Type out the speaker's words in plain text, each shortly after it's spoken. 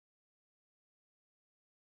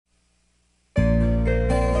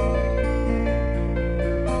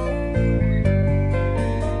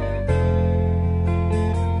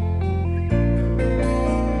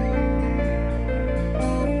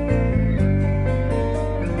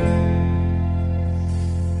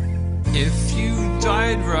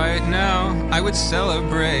died right now, I would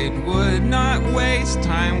celebrate, would not waste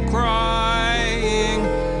time crying.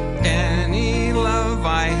 Any love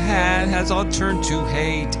I had has all turned to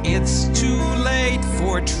hate. It's too late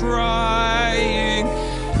for trying.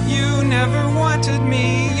 You never wanted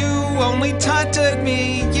me, you only taunted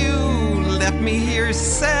me. You left me here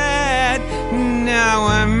sad, now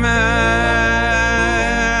I'm mad.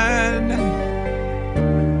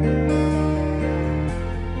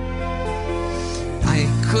 I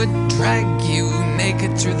could drag you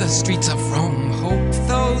naked through the streets of Rome. Hope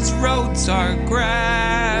those roads are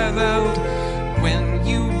graveled. When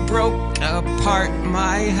you broke apart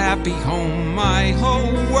my happy home, my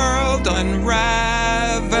whole world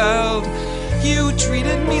unraveled. You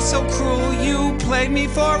treated me so cruel, you played me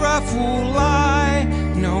for a fool. I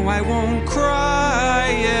know I won't cry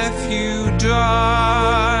if you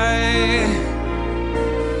die.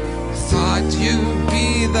 Thought you'd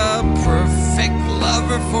be the perfect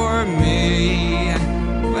lover for me,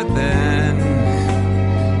 but then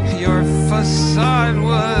your facade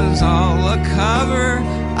was all a cover.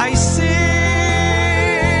 I see.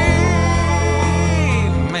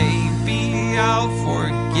 Maybe I'll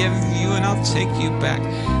forgive you and I'll take you back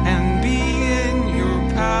and be in your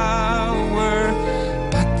power.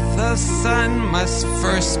 But the sun must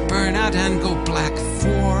first burn out and go black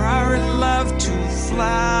for our love to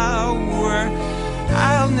flower.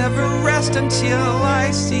 I'll never rest until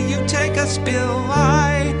I see you take a spill.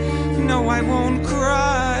 I know I won't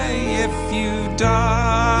cry if you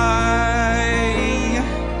die.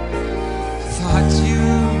 Thought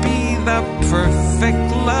you'd be the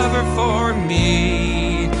perfect lover for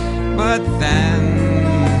me, but then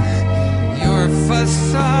your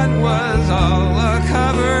facade was all a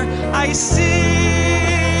cover. I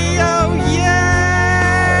see, oh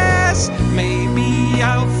yes. Maybe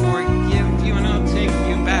I'll forgive you and I'll take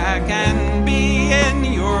you back and be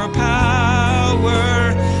in your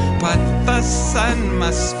power. But the sun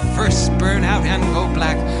must first burn out and go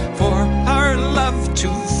black for our love to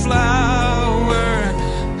flower.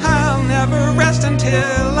 I'll never rest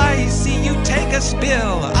until I see you take a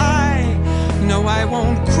spill. I know I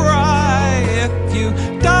won't cry if you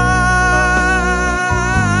die.